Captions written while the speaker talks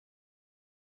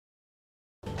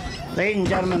Ladies and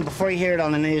gentlemen, before you hear it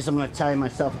on the news, I'm going to tell you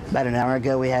myself. About an hour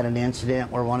ago, we had an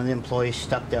incident where one of the employees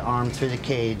stuck their arm through the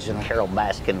cage and Carol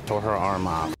Baskin tore her arm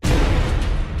off.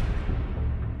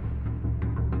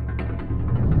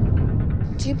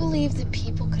 Do you believe that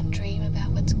people can dream about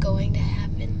what's going to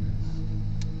happen?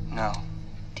 No.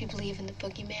 Do you believe in the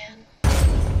boogeyman?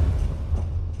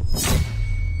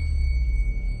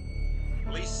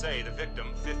 Police say the victim,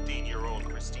 15-year-old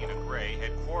Christina Gray,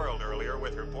 had quarreled earlier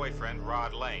with her boyfriend,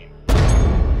 Rod Lane.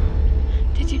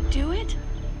 Did you do it?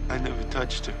 I never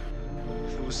touched her.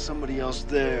 There was somebody else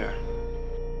there.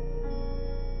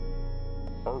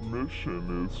 Our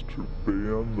mission is to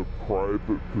ban the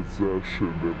private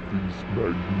possession of these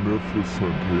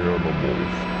magnificent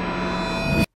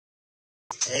animals.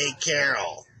 Hey,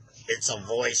 Carol. It's a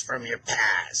voice from your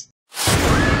past.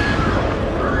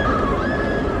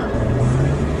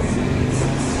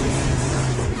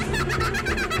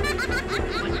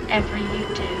 Whatever you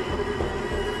do,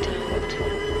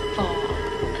 don't fall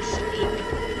asleep.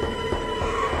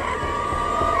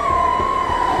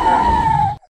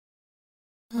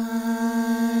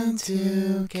 One,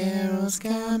 two, Carol's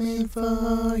coming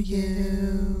for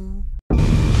you.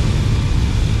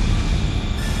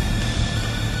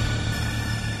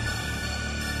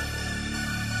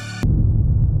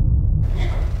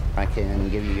 I can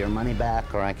give you your money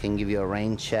back, or I can give you a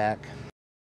rain check.